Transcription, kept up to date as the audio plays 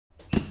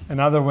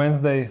Another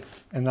Wednesday,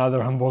 another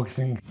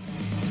unboxing.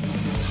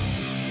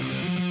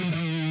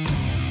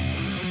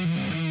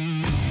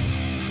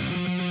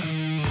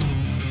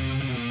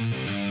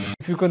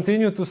 If you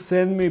continue to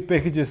send me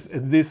packages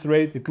at this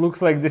rate, it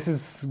looks like this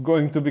is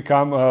going to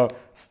become a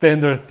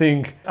standard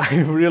thing. I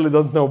really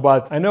don't know,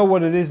 but I know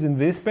what it is in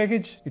this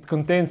package. It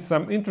contains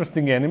some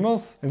interesting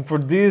animals, and for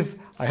these,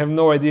 I have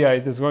no idea.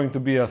 It is going to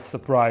be a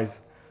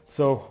surprise.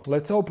 So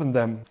let's open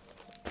them.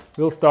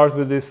 We'll start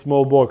with this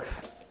small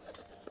box.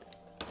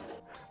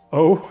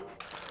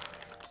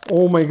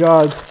 Oh my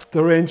god,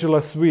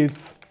 tarantula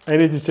sweets. I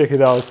need to check it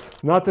out.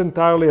 Not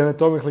entirely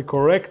anatomically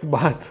correct,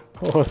 but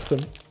awesome.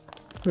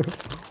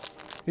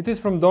 It is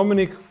from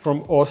Dominic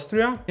from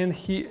Austria, and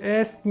he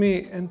asked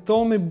me and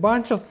told me a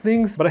bunch of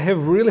things, but I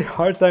have really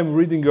hard time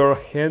reading your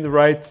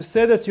handwriting. You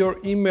said that your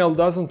email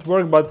doesn't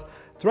work, but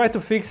try to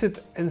fix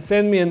it and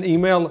send me an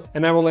email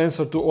and I will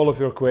answer to all of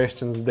your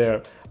questions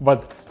there.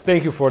 But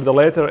thank you for the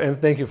letter and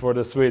thank you for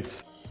the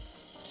sweets.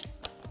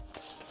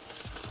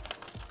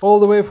 All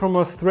the way from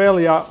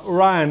Australia,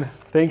 Ryan,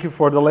 thank you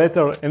for the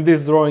letter and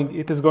this drawing,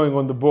 it is going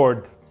on the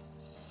board.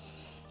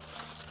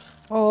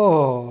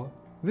 Oh,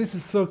 this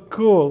is so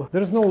cool.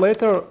 There's no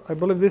letter. I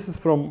believe this is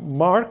from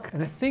Mark.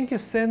 And I think you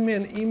sent me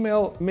an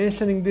email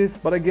mentioning this,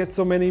 but I get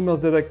so many emails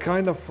that I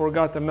kind of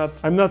forgot.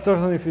 I'm not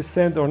certain if you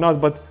sent or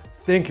not, but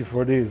thank you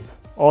for this.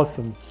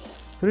 Awesome.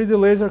 3D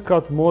laser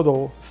cut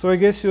model. So I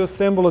guess you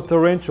assemble a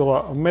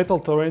tarantula, a metal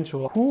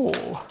tarantula.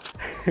 Cool.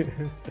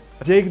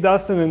 Jake,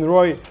 Dustin and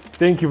Roy,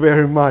 thank you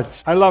very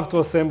much. I love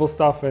to assemble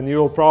stuff and you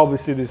will probably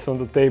see this on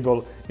the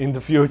table in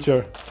the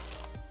future.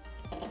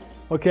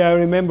 Okay, I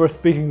remember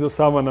speaking to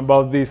someone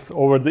about this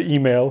over the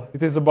email.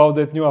 It is about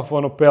that new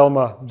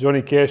Aphanopelma,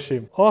 Johnny Cash.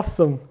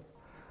 Awesome!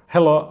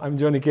 Hello, I'm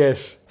Johnny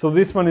Cash. So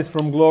this one is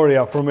from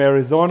Gloria from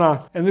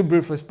Arizona, and we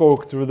briefly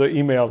spoke through the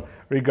email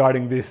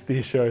regarding this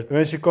t-shirt.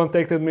 When she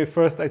contacted me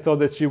first, I thought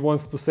that she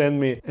wants to send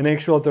me an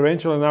actual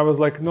tarantula, and I was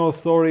like, no,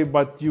 sorry,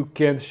 but you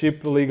can't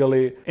ship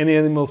legally any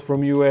animals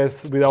from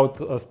US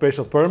without a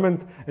special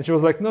permit. And she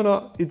was like,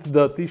 no, it's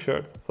the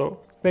t-shirt. So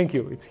thank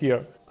you, it's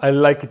here. I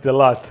like it a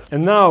lot.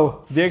 And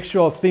now the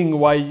actual thing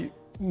why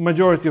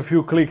majority of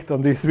you clicked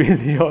on this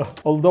video.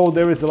 Although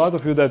there is a lot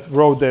of you that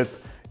wrote that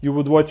you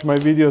would watch my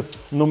videos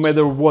no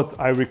matter what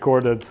I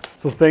recorded.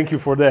 So thank you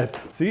for that.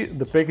 See,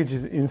 the package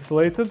is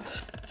insulated.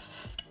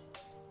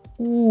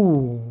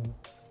 Ooh,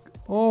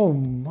 oh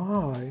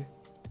my,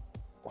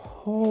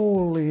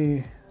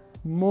 holy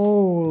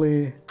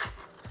moly.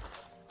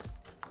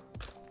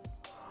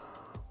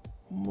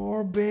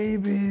 More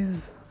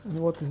babies. And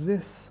what is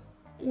this?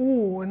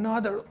 Ooh,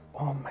 another.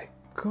 Oh my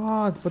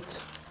god,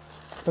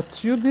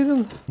 but you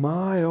didn't.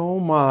 My, oh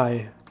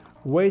my.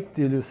 Wait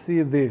till you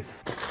see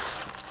this.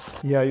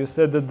 Yeah, you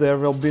said that there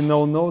will be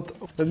no note.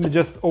 Let me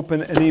just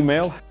open an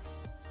email.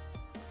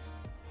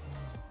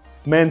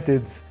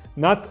 Mantis.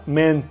 Not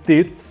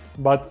Mantis,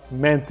 but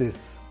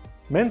Mantis.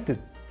 Mantis.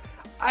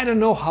 I don't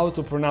know how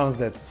to pronounce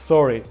that.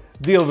 Sorry.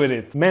 Deal with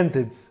it.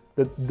 Mantis.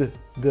 The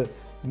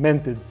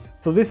Mantis.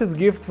 So this is a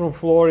gift from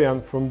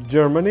Florian from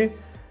Germany.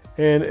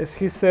 And as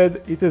he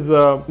said, it is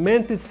a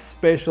Mantis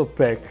special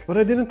pack. But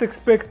I didn't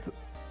expect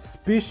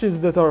species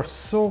that are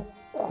so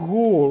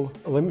cool.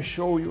 Let me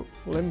show you.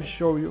 Let me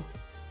show you.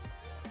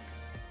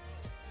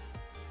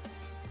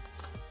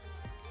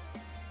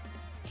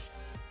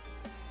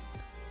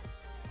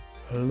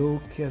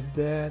 Look at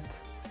that.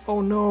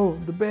 Oh no,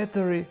 the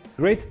battery.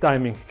 Great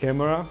timing,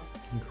 camera.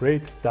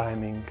 Great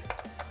timing.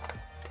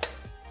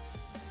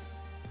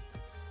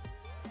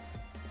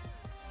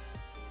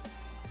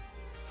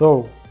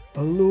 So,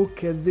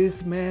 look at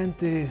this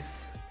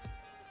mantis.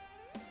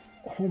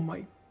 Oh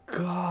my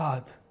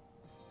god.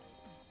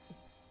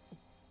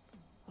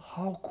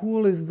 How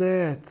cool is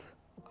that?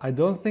 I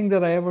don't think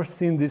that I ever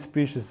seen this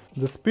species.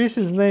 The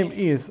species name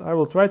is, I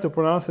will try to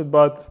pronounce it,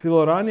 but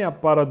Phyllocrania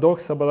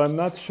paradoxa, but I'm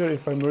not sure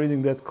if I'm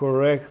reading that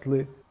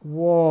correctly.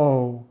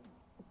 Whoa.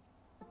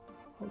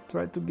 I'll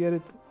try to get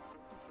it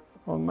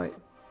on my...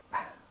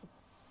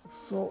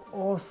 So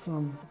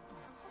awesome.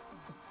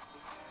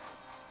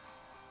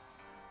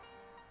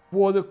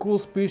 What a cool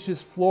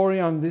species,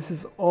 Florian, this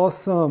is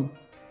awesome.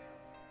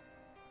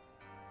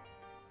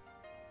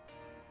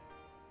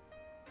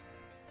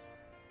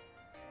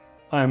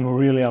 I'm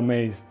really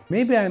amazed.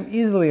 Maybe I'm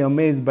easily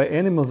amazed by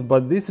animals,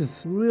 but this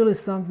is really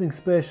something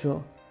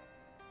special.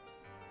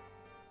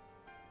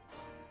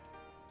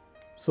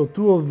 So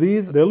two of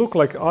these, they look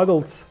like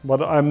adults,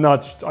 but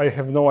I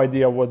have no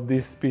idea what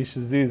this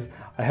species is.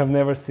 I have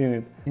never seen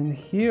it. And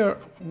here,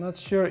 I'm not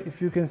sure if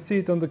you can see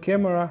it on the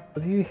camera,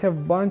 but here you have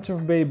a bunch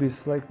of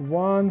babies, like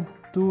 1,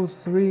 2,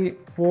 3,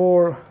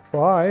 4,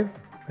 5.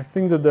 I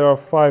think that there are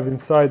 5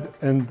 inside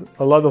and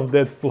a lot of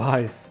dead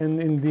flies.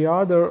 And in the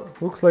other,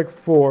 looks like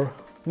 4.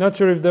 Not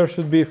sure if there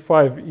should be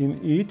 5 in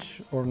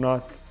each or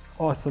not.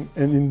 Awesome.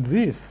 And in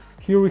this,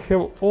 here we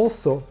have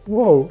also,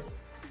 whoa,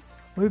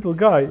 little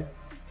guy.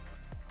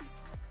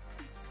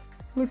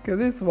 Look at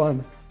this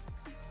one.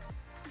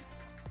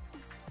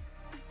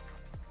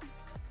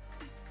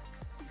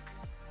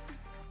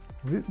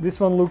 This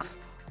one looks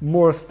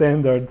more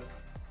standard.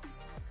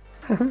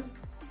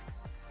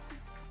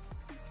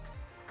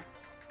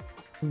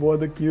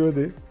 What a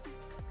cutie.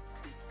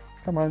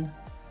 Come on,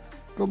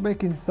 go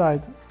back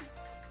inside.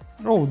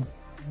 Oh,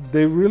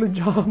 they really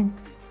jump.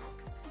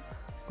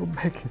 Go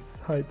back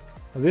inside.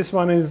 This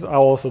one is, I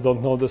also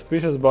don't know the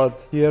species, but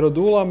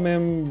Hierodula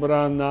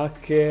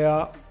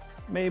membranacea,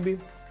 maybe,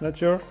 not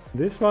sure.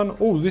 This one,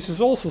 oh, this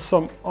is also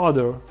some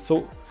other.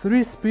 So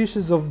 3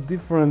 species of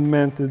different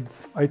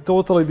mantids. I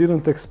totally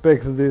didn't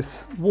expect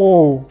this.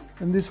 Whoa,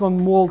 and this one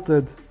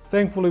molted,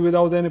 thankfully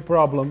without any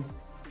problem.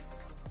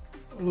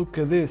 Look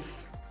at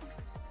this.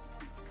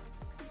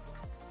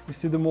 You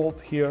see the molt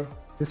here.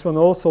 This one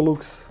also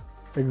looks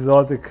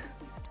exotic.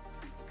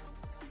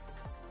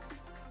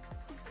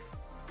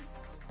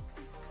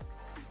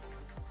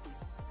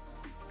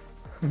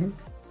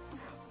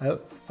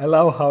 I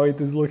love how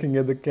it is looking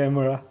at the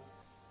camera.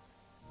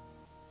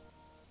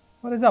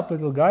 What is up,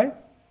 little guy?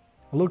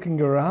 Looking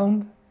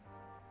around?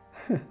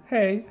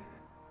 Hey,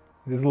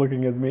 it is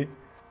looking at me.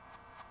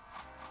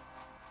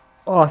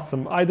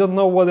 Awesome, I don't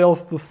know what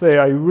else to say,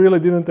 I really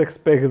didn't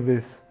expect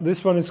this.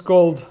 This one is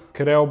called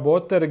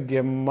Creobroter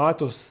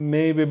gemmatus,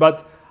 maybe,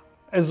 but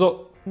as a...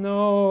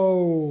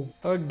 No,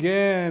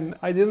 again,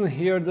 I didn't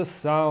hear the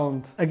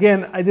sound.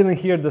 Again, I didn't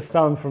hear the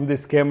sound from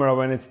this camera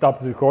when it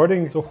stopped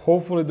recording, so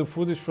hopefully the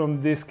footage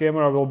from this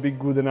camera will be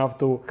good enough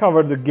to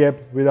cover the gap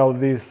without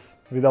this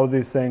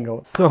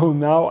angle. So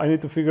now I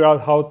need to figure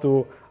out how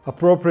to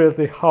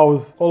appropriately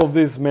house all of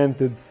these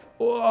mantids.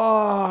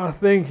 Oh,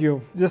 thank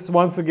you. Just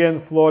once again,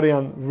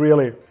 Florian,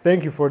 really,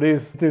 thank you for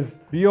this. It is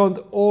beyond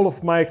all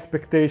of my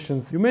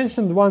expectations. You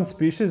mentioned one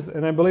species,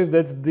 and I believe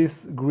that's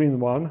this green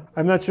one.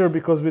 I'm not sure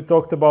because we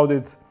talked about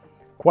it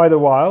quite a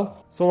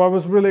while. So I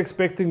was really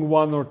expecting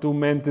 1 or 2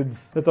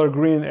 mantids that are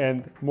green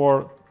and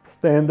more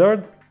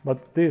standard,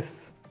 but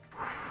this...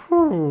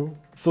 Whew.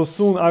 So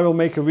soon I will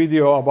make a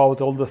video about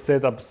all the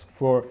setups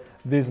for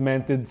these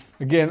mantids.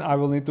 Again, I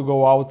will need to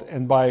go out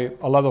and buy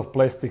a lot of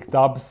plastic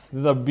tubs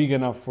that are big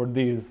enough for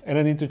these, and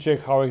I need to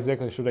check how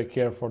exactly should I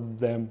care for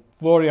them.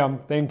 Florian,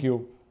 thank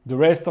you. The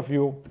rest of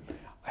you,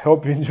 I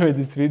hope you enjoyed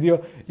this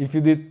video. If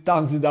you did,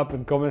 thumbs it up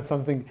and comment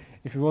something.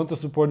 If you want to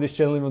support this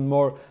channel even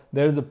more,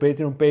 there's a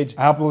Patreon page.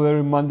 I upload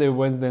every Monday,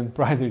 Wednesday and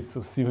Friday,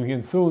 so see you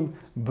again soon.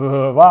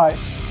 Bye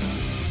bye.